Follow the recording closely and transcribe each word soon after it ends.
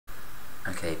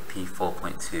Okay,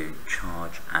 P4.2,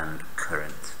 charge and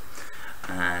current.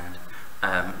 And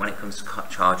when it comes to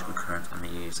charge and current, I'm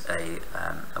going to use a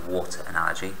water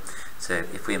analogy. So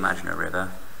if we imagine a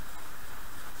river,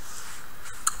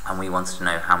 and we wanted to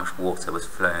know how much water was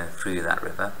flowing through that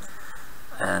river,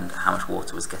 and how much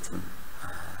water was getting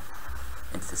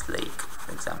into this lake,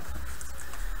 for example,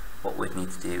 what we'd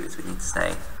need to do is we need to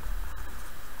say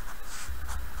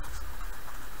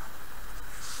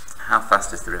how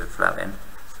fast is the river flowing.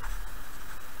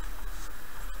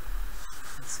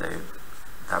 So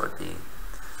that would be,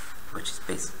 which is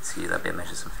basically, that'd be a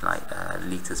measure something like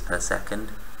litres per second.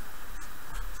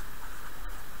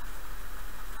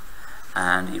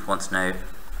 And you'd want to know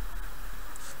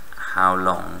how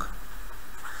long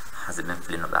has it been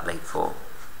filling up that lake for.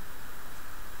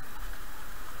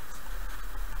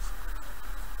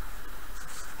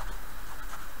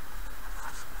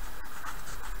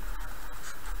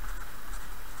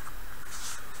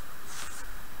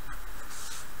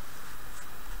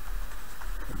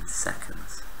 In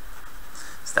seconds.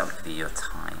 So that would give you your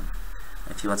time.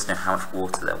 And if you want to know how much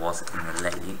water there was in the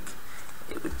lake,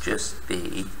 it would just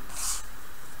be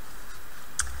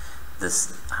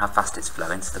this, how fast it's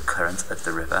flowing, so the current of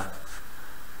the river,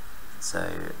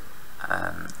 so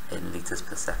in litres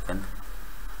per second,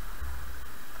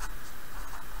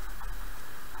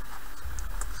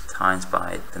 times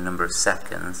by the number of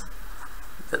seconds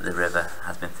that the river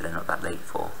has been filling up that lake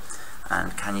for.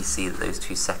 And can you see that those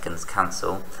 2 seconds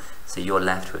cancel? So you're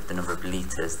left with the number of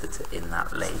litres that are in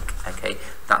that lake. Okay,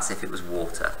 that's if it was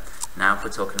water. Now if we're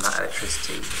talking about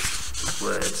electricity, the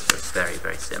words are very,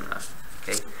 very similar.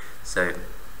 Okay, so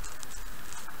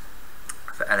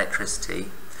for electricity,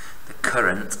 the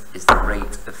current is the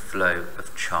rate of flow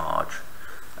of charge.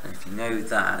 And if you know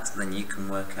that, then you can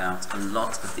work out a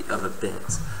lot of the other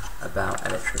bits about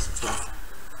electricity.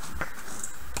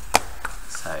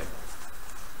 So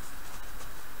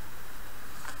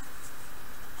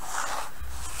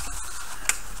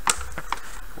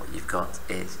what you've got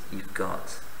is you've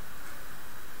got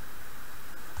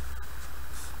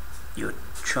your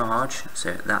charge,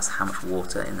 so that's how much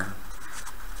water in the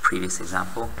previous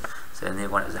example. So in the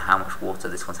one it was how much water,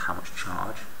 this one's how much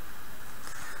charge,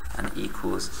 and it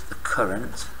equals the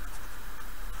current,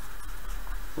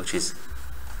 which is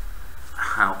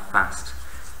how fast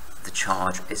the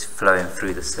charge is flowing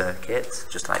through the circuit,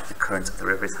 just like the current of the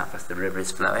river is how fast the river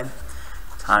is flowing,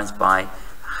 times by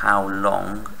how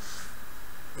long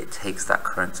it takes that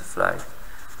current to flow.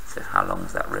 So how long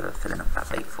is that river filling up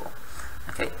that lake for?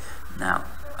 Okay, now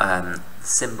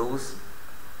symbols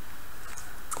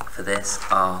for this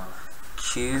are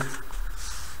Q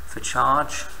for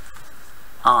charge,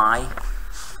 I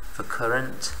for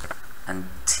current, and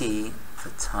T for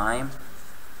time.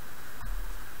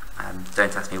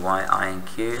 Don't ask me why I and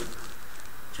Q,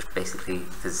 just basically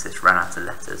physicists ran out of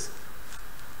letters.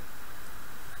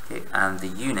 Okay, and the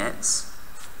units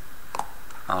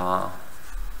are,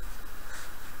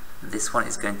 this one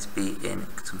is going to be in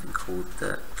something called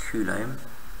the coulomb.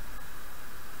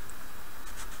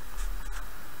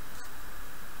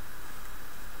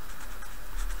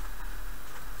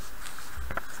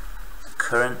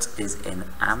 Current is in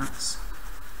amps,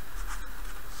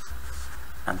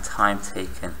 and time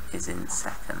taken is in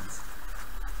seconds.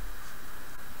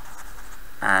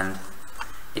 And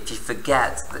if you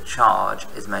forget that charge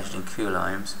is measured in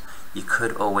coulombs, you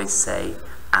could always say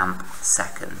amp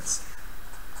seconds,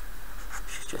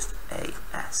 which is just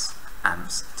AS,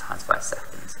 amps times by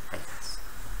seconds, AS,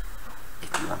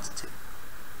 if you wanted to.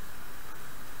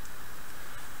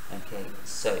 Okay,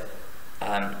 so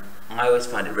I always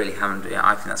find it really handy.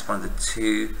 I think that's one of the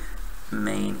 2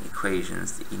 main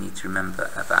equations that you need to remember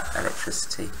about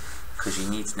electricity, because you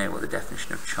need to know what the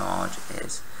definition of charge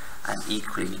is, and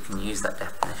equally you can use that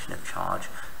definition of charge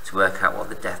to work out what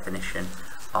the definition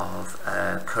of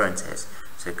current is.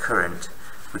 So current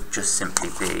would just simply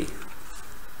be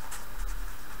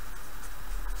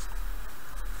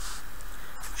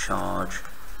charge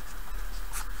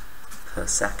per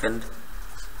second.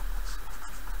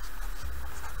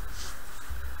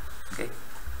 Okay.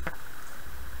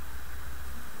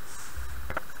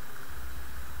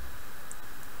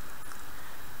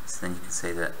 So then you can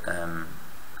say that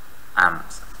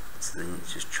amps, so then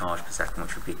it's just charge per second,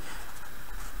 which would be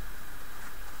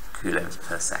coulombs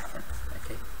per second.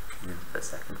 Okay, coulombs per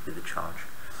second would be the charge.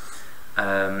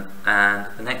 And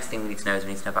the next thing we need to know is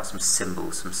we need to know about some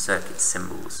symbols, some circuit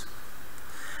symbols.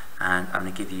 And I'm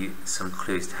going to give you some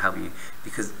clues to help you,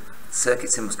 because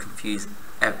circuit symbols confuse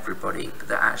everybody, but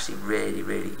they're actually really,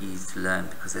 really easy to learn,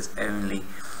 because there's only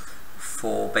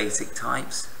 4 basic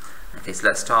types. Okay, so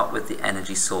let's start with the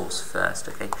energy source first.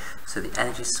 Okay, so the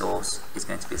energy source is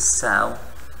going to be a cell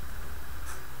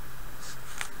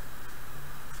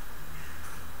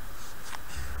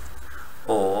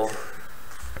or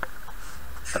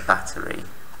a battery.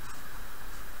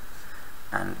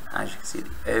 And as you can see,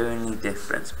 the only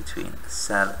difference between a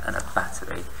cell and a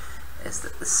battery is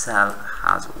that the cell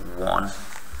has one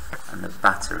and the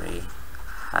battery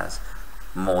has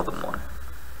more than one.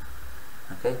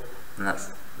 Okay, and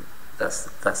that's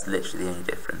literally the only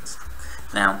difference.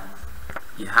 Now,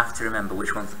 you have to remember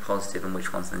which one's the positive and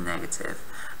which one's the negative.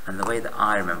 And the way that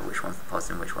I remember which one's the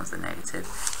positive and which one's the negative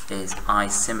is I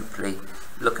simply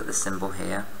look at the symbol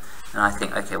here and I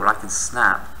think, okay, well I can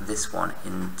snap this one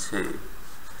in two.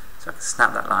 So I can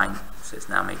snap that line, so it's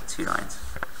now made two lines.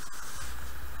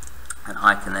 And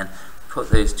I can then put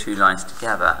those two lines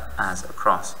together as a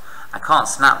cross. I can't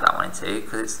snap that one in two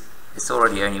because it's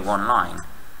already only one line.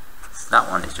 So that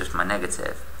one is just my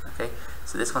negative. Okay,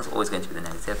 so this one's always going to be the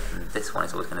negative, and this one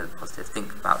is always going to be the positive.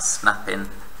 Think about snapping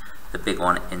the big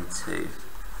one in two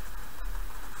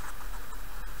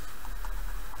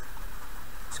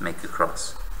to make a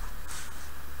cross.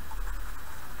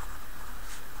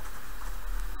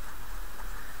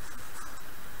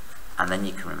 And then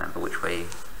you can remember which way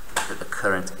that the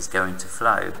current is going to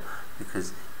flow,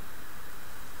 because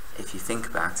if you think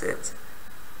about it,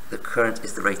 the current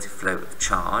is the rate of flow of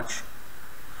charge,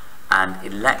 and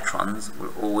electrons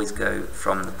will always go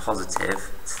from the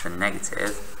positive to the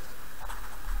negative.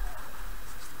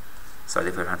 Sorry,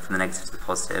 they go from the negative to the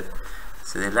positive.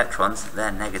 So the electrons,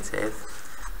 they're negative,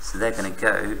 so they're going to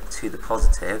go to the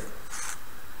positive.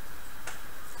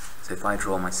 So if I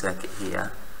draw my circuit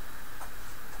here,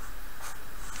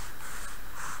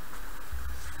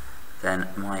 then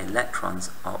my electrons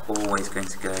are always going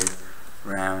to go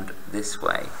round this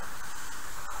way.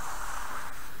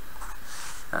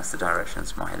 That's the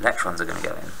directions my electrons are going to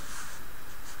go in.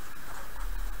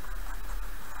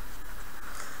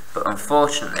 But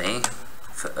unfortunately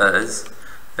for us,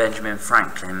 Benjamin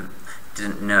Franklin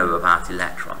didn't know about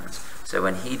electrons. So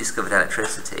when he discovered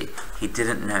electricity, he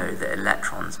didn't know that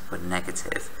electrons were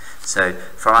negative. So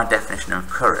for our definition of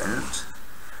current,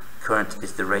 current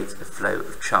is the rate of flow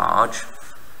of charge,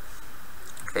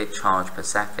 okay, charge per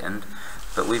second,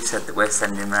 but we've said that we're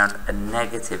sending around a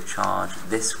negative charge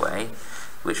this way,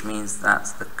 which means that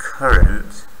the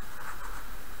current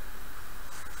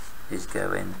is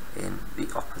going in the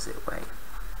opposite way.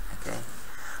 Okay,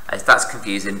 if that's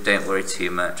confusing, don't worry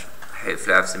too much.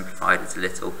 Hopefully I've simplified it a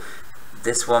little.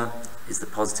 This one is the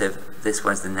positive, this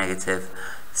one is the negative.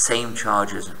 Same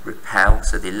charges repel,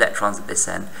 so the electrons at this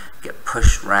end get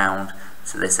pushed round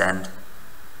to this end.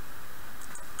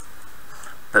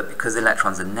 But because the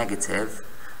electrons are negative,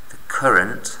 the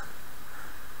current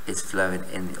is flowing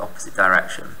in the opposite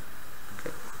direction.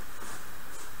 Okay.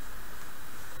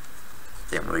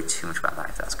 Don't worry too much about that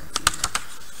if that's confusing.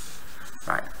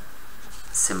 Right,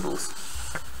 symbols.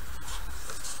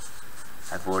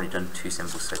 I've already done two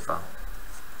symbols so far.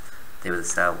 They were the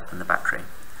cell and the battery.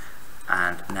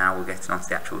 And now we're getting on to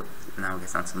the actual, now we're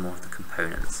getting on to more of the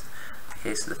components.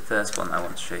 Okay, so the first one I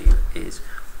want to show you is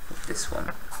this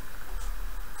one.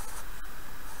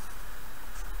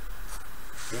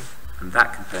 Okay, and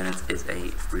that component is a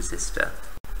resistor.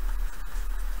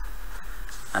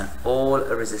 And all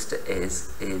a resistor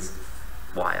is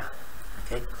wire.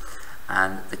 Okay,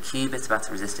 and the key bit about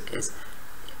a resistor is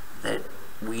that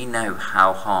we know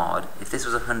how hard, if this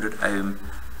was a 100 ohm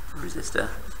resistor,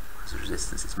 because the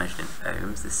resistance is measured in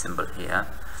ohms, this symbol here,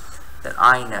 then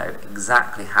I know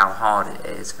exactly how hard it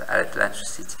is for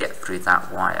electricity to get through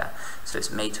that wire. So it's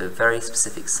made to a very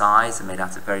specific size and made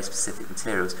out of very specific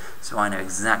materials, so I know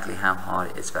exactly how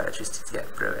hard it is for electricity to get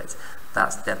through it.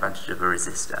 That's the advantage of a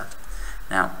resistor.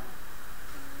 Now,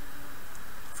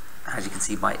 as you can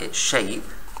see by its shape,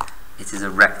 it is a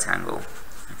rectangle.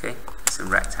 Okay, it's a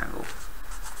rectangle.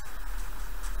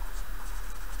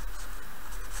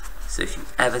 So if you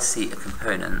ever see a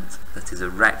component that is a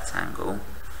rectangle,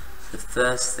 the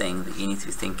first thing that you need to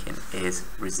be thinking is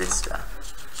resistor.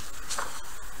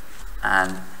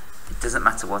 And it doesn't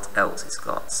matter what else it's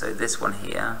got. So this one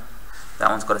here, that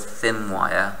one's got a thin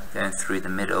wire going through the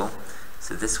middle.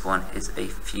 So this one is a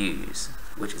fuse,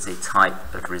 which is a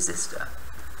type of resistor.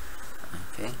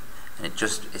 Okay, and it's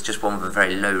just one with a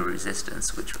very low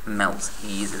resistance, which melts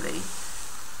easily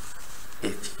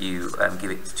if you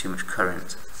give it too much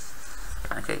current.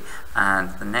 Okay,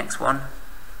 and the next one,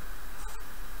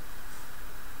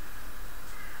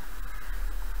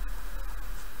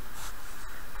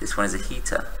 this one is a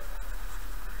heater,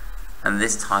 and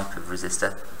this type of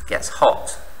resistor gets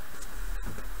hot.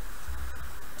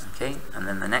 Okay, and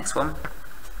then the next one.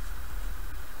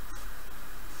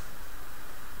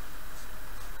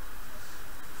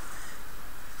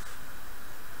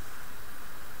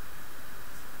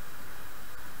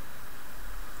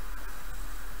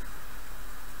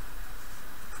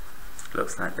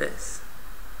 Looks like this,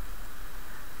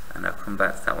 and I'll come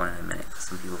back to that one in a minute because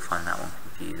some people find that one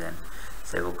confusing.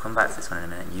 So we'll come back to this one in a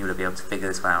minute and you'll be able to figure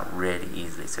this one out really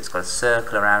easily. So it's got a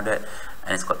circle around it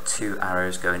and it's got 2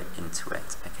 arrows going into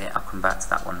it. Okay, I'll come back to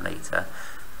that one later.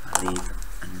 I'll leave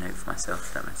a note for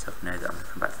myself to let myself know that I'm going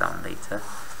to come back to that one later.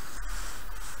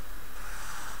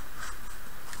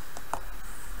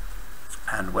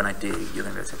 And when I do, you're going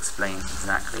to be able to explain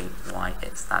exactly why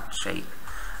it's that shape.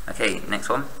 Okay, next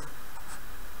one.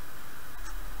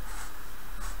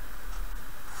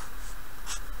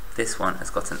 This one has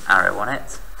got an arrow on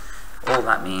it. All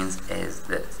that means is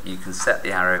that you can set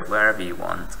the arrow wherever you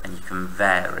want and you can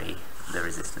vary the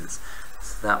resistance.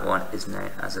 So that one is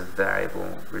known as a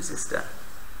variable resistor.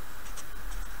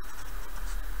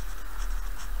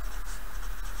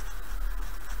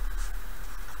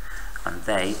 And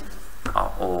they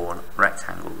are all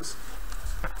rectangles.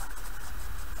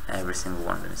 Every single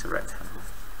one of them is a rectangle.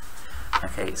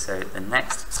 Okay, so the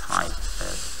next type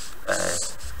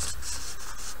of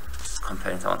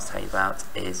component I want to tell you about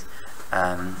is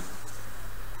the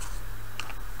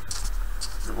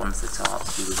ones that are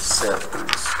to do with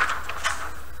circles.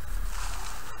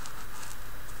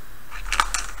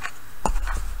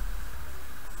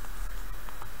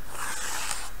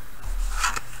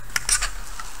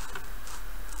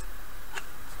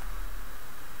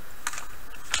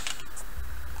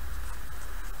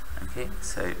 Okay,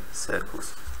 so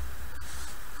circles.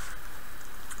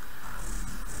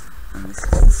 And this is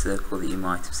the circle that you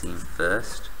might have seen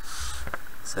first.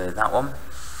 So that one,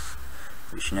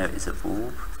 which you know is a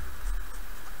bulb,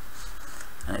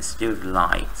 and it's to do with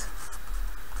light.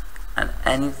 And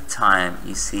any time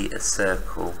you see a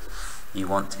circle, you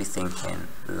want to be thinking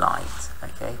light,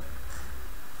 okay?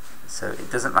 So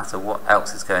it doesn't matter what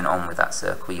else is going on with that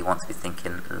circle, you want to be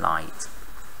thinking light.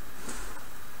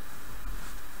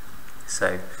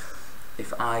 So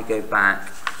if I go back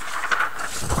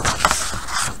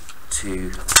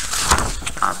to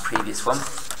our previous one,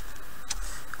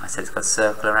 I said it's got a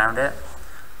circle around it,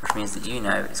 which means that you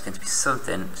know it's going to be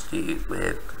something to do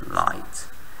with light.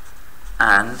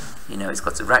 And you know it's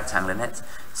got a rectangle in it,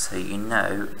 so you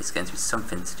know it's going to be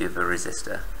something to do with a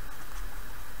resistor.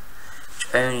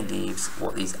 Which only leaves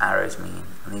what these arrows mean,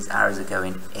 and these arrows are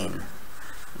going in,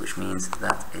 which means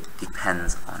that it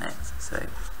depends on it. So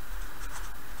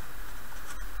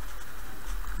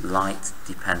light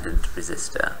dependent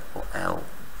resistor, or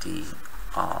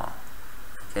LDR.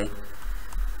 Okay,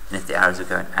 and if the arrows are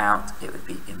going out, it would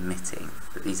be emitting,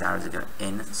 but these arrows are going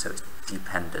in, so it's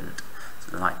dependent,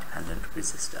 so light dependent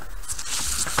resistor.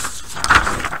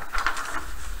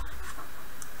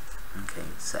 Okay,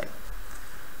 so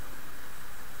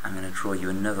I'm going to draw you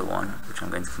another one, which I'm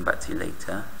going to come back to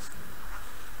later.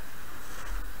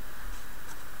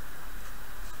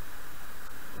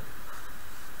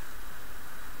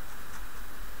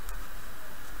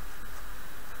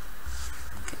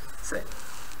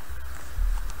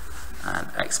 And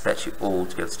I expect you all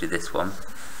to be able to do this one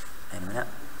in a minute.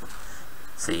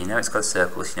 So you know it's got a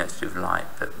circle, so you know it's to do with light,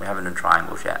 but we haven't done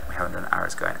triangles yet, we haven't done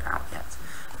arrows going out yet.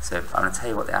 So I'm going to tell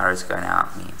you what the arrows going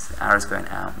out means. The arrows going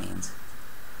out means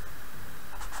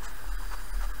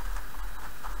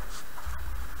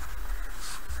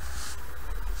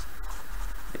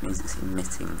it's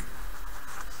emitting.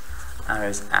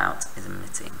 Arrows out is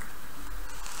emitting.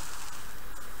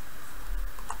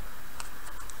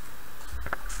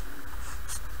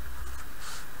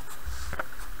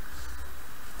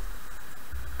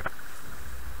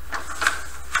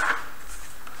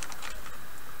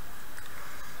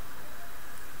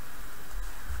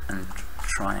 And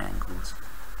triangles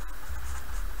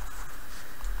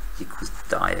equals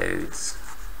diodes.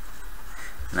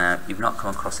 Now, you've not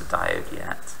come across a diode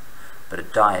yet, but a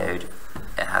diode,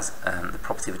 it has the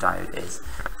property of a diode is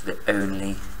that it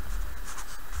only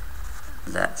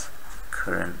lets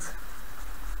current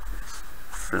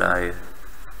flow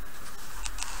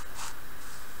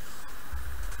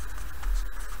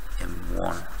in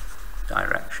one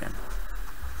direction.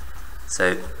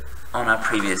 So on our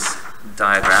previous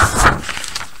diagram,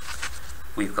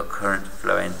 we've got current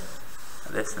flowing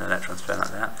like this and electrons flowing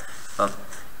like that. Well,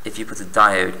 if you put a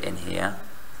diode in here,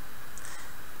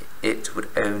 it would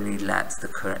only let the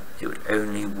current, it would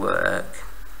only work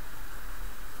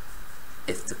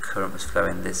if the current was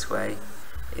flowing this way.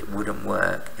 It wouldn't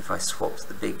work if I swapped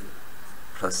the big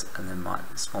plus and then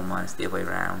small minus the other way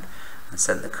around, and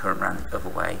sent the current round the other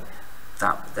way,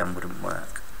 that then wouldn't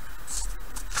work.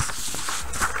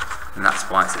 And that's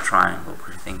why it's a triangle,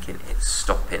 because you're thinking it's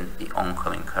stopping the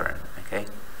oncoming current, okay?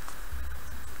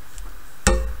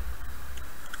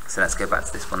 So let's go back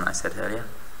to this one that I said earlier.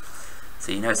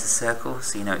 So you know it's a circle,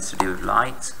 so you know it's to do with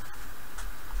light.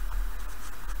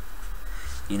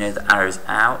 You know the arrows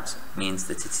out means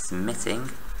that it is emitting.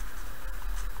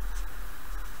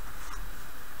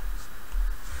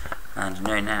 And you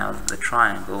know now that the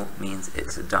triangle means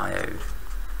it's a diode.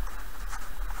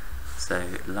 So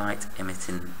light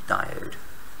emitting diode,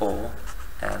 or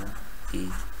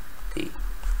LED.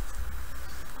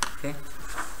 Okay.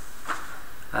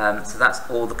 So that's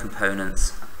all the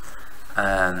components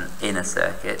in a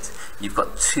circuit. You've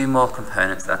got two more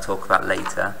components that I'll talk about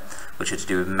later, which are to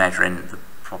do with measuring the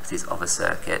properties of a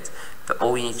circuit. But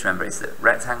all you need to remember is that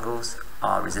rectangles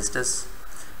are resistors,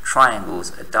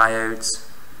 triangles are diodes,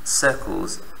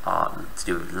 circles are to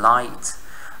do with light,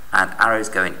 and arrows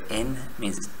going in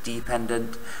means it's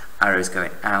dependent, arrows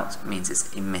going out means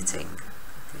it's emitting.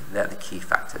 Okay, they're the key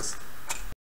factors.